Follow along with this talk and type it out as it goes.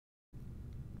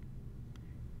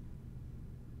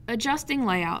Adjusting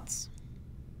layouts.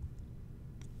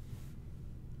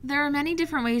 There are many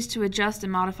different ways to adjust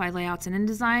and modify layouts in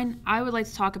InDesign. I would like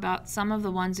to talk about some of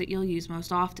the ones that you'll use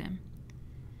most often.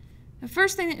 The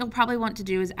first thing that you'll probably want to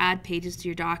do is add pages to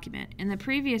your document. In the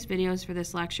previous videos for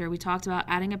this lecture, we talked about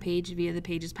adding a page via the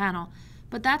Pages panel,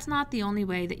 but that's not the only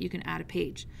way that you can add a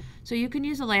page. So you can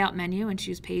use the layout menu and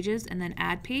choose Pages and then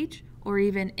Add Page, or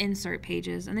even Insert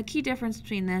Pages. And the key difference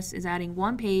between this is adding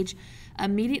one page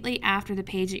immediately after the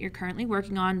page that you're currently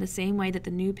working on, the same way that the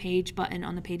New Page button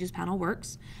on the Pages panel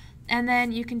works. And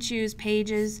then you can choose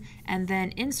Pages and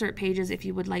then Insert Pages if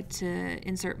you would like to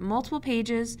insert multiple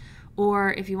pages,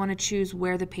 or if you want to choose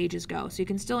where the pages go. So you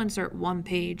can still insert one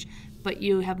page, but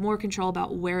you have more control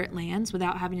about where it lands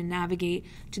without having to navigate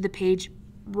to the page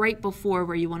right before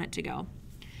where you want it to go.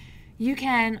 You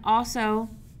can also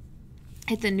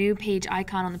hit the new page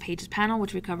icon on the Pages panel,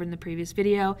 which we covered in the previous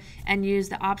video, and use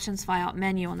the Options Flyout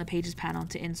menu on the Pages panel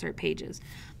to insert pages.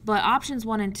 But options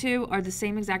 1 and 2 are the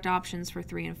same exact options for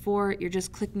 3 and 4. You're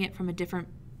just clicking it from a different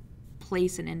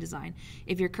place in InDesign.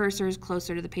 If your cursor is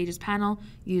closer to the Pages panel,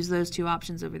 use those two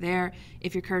options over there.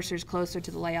 If your cursor is closer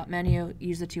to the layout menu,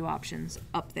 use the two options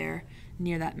up there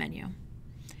near that menu.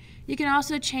 You can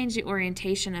also change the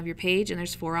orientation of your page, and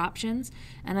there's 4 options,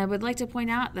 and I would like to point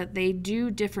out that they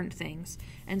do different things.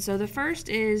 And so the first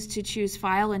is to choose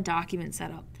File and Document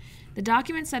Setup. The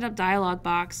Document Setup dialog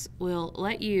box will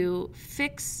let you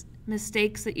fix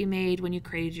mistakes that you made when you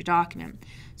created your document.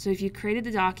 So if you created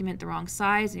the document the wrong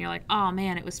size and you're like, oh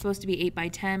man, it was supposed to be 8 by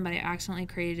 10, but I accidentally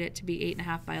created it to be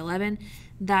 8.5 by 11,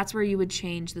 that's where you would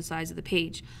change the size of the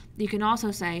page. You can also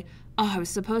say, oh, I was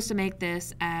supposed to make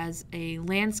this as a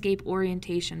landscape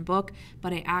orientation book,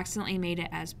 but I accidentally made it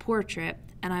as portrait,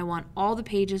 and I want all the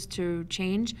pages to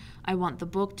change. I want the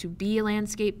book to be a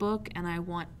landscape book, and I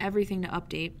want everything to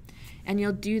update. And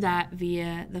you'll do that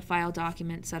via the File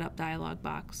Document Setup dialog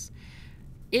box.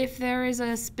 If there is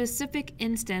a specific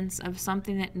instance of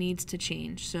something that needs to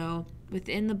change, so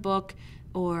within the book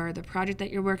or the project that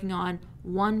you're working on,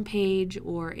 one page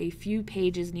or a few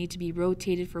pages need to be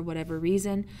rotated for whatever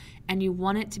reason, and you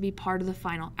want it to be part of the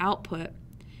final output,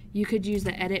 you could use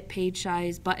the Edit Page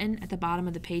Size button at the bottom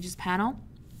of the Pages panel,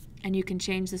 and you can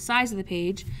change the size of the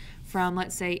page from,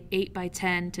 let's say, 8 by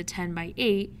 10 to 10 by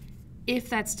 8, if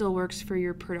that still works for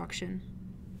your production.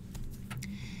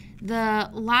 The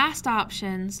last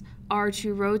options are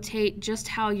to rotate just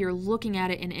how you're looking at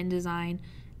it in InDesign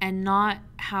and not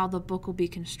how the book will be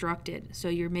constructed. So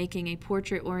you're making a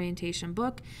portrait orientation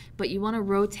book, but you want to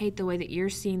rotate the way that you're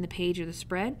seeing the page or the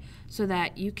spread so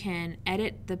that you can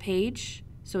edit the page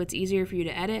so it's easier for you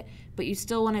to edit, but you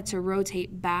still want it to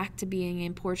rotate back to being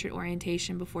in portrait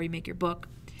orientation before you make your book.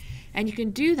 And you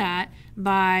can do that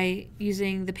by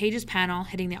using the Pages panel,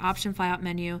 hitting the Option Flyout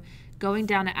menu, going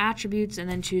down to Attributes, and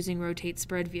then choosing Rotate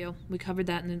Spread View. We covered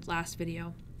that in the last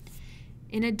video.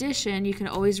 In addition, you can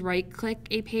always right-click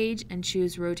a page and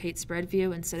choose Rotate Spread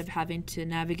View instead of having to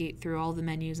navigate through all the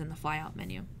menus in the Flyout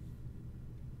menu.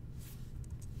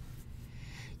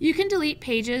 You can delete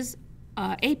pages,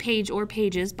 a page or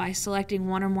pages, by selecting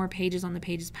one or more pages on the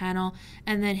Pages panel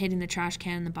and then hitting the trash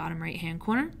can in the bottom right-hand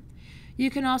corner. You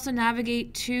can also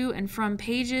navigate to and from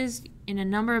pages in a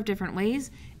number of different ways.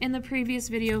 In the previous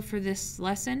video for this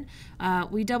lesson,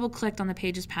 we double-clicked on the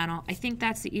Pages panel. I think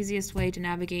that's the easiest way to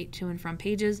navigate to and from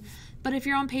pages, but if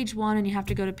you're on page 1 and you have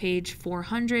to go to page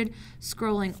 400,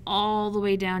 scrolling all the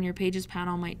way down your Pages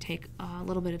panel might take a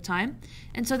little bit of time,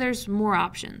 and so there's more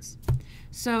options.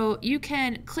 So you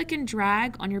can click and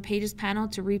drag on your Pages panel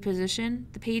to reposition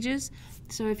the pages.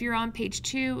 So if you're on page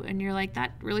 2 and you're like,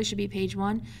 that really should be page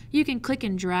 1, you can click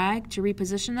and drag to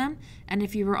reposition them. And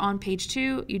if you were on page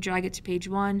 2, you drag it to page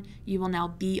 1, you will now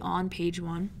be on page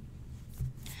 1.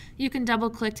 You can double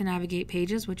click to navigate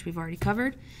pages, which we've already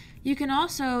covered. You can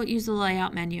also use the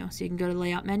layout menu. So you can go to the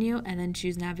layout menu and then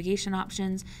choose navigation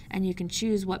options, and you can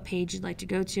choose what page you'd like to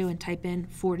go to and type in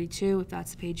 42 if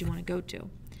that's the page you want to go to.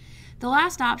 The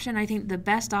last option, I think the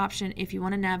best option if you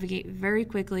want to navigate very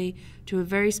quickly to a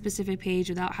very specific page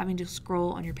without having to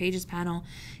scroll on your Pages panel,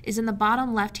 is in the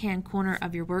bottom left-hand corner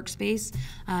of your workspace.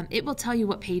 It will tell you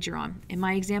what page you're on. In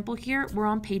my example here, we're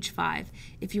on page 5.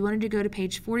 If you wanted to go to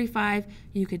page 45,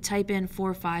 you could type in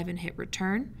 45 and hit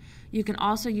return. You can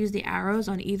also use the arrows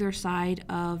on either side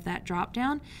of that drop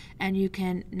down, and you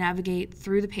can navigate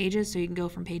through the pages, so you can go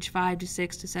from page 5 to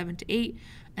 6 to 7 to 8,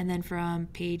 and then from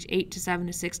page 8 to 7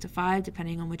 to 6 to 5,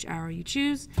 depending on which arrow you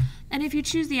choose. And if you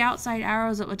choose the outside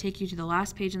arrows, it will take you to the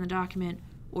last page in the document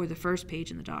or the first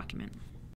page in the document.